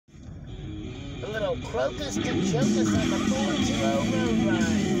A little Krokus to choke us on the 420 road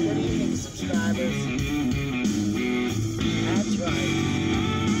ride. Good evening, subscribers. That's right.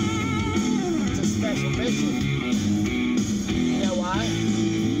 It's a special mission. You know why?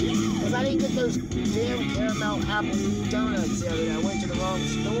 Because I didn't get those damn caramel apple donuts the other day. I went to the wrong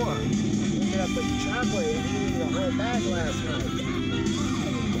store. Ended up with chocolate and eating the whole bag last night.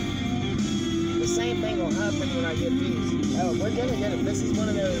 The same thing will happen when I get these. Oh, we're gonna get them. This is one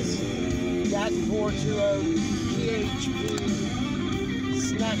of those Jack 420 PHP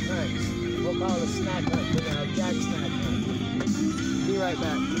snack hunts. We'll call it a snack hunt for now. Jack snack hunt. Be right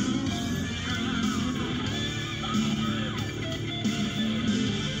back.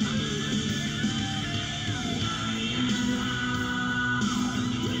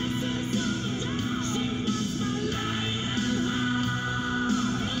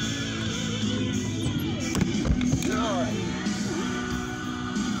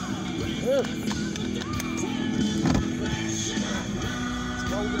 It's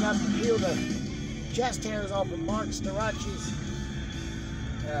cold enough to peel the chest hairs off of Mark Starachi's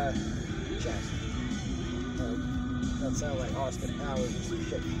chest. That sounds like Austin Powers or some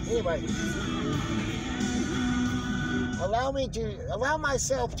shit. Anyway, allow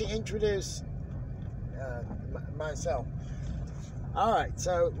myself to introduce myself. All right,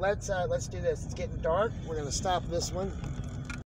 so let's do this. It's getting dark. We're gonna stop this one.